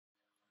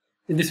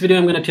In this video,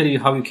 I'm going to tell you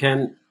how you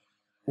can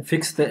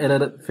fix the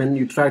error when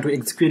you try to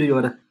execute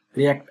your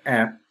React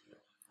app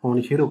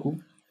on Heroku.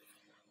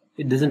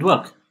 It doesn't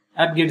work.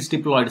 App gets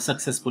deployed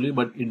successfully,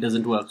 but it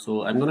doesn't work.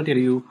 So I'm going to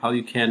tell you how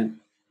you can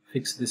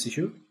fix this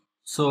issue.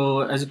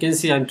 So as you can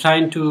see, I'm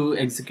trying to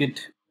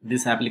execute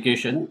this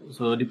application.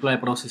 So deploy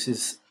process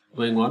is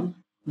going on.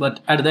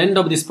 But at the end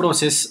of this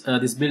process,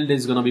 this build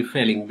is going to be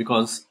failing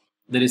because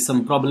there is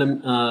some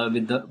problem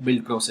with the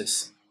build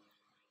process.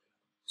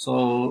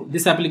 So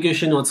this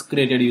application was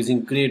created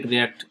using Create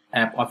React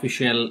App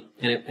official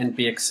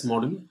NPX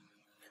module,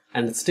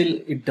 and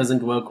still it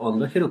doesn't work on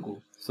the Heroku.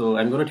 So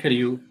I'm going to tell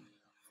you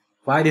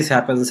why this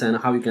happens and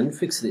how you can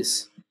fix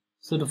this.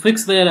 So to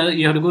fix the error,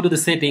 you have to go to the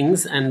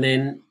settings and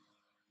then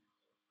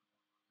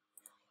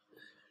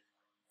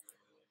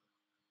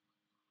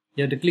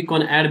you have to click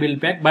on Add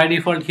Build Pack. By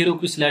default,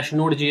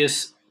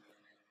 Heroku/Node.js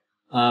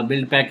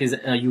build pack is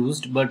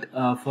used, but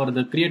for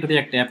the Create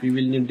React app you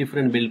will need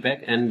different build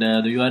pack, and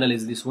the URL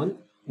is this one,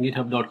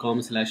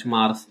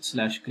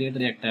 github.com/mars/create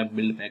react app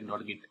build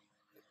pack.git,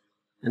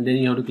 and then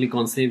you have to click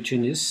on Save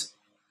Changes.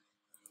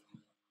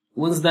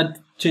 Once that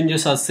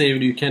changes are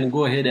saved, you can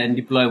go ahead and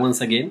deploy once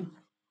again.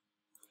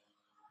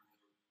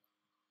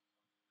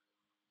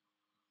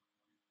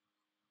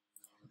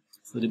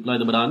 So deploy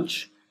the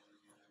branch,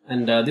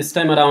 and this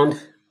time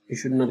around you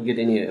should not get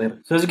any error.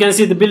 So as you can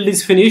see, the build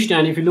is finished,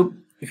 and if you look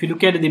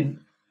at the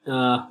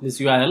this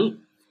URL,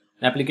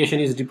 the application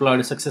is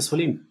deployed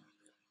successfully.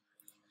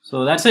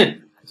 So that's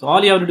it. So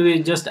all you have to do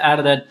is just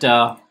add that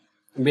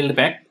build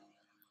pack.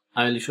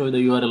 I will show you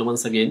the URL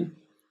once again,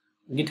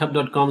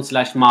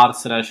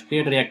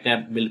 github.com/mars/create react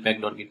app build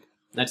pack.git.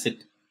 That's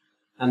it,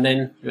 and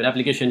then your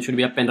application should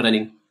be up and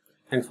running.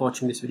 Thanks for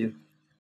watching this video.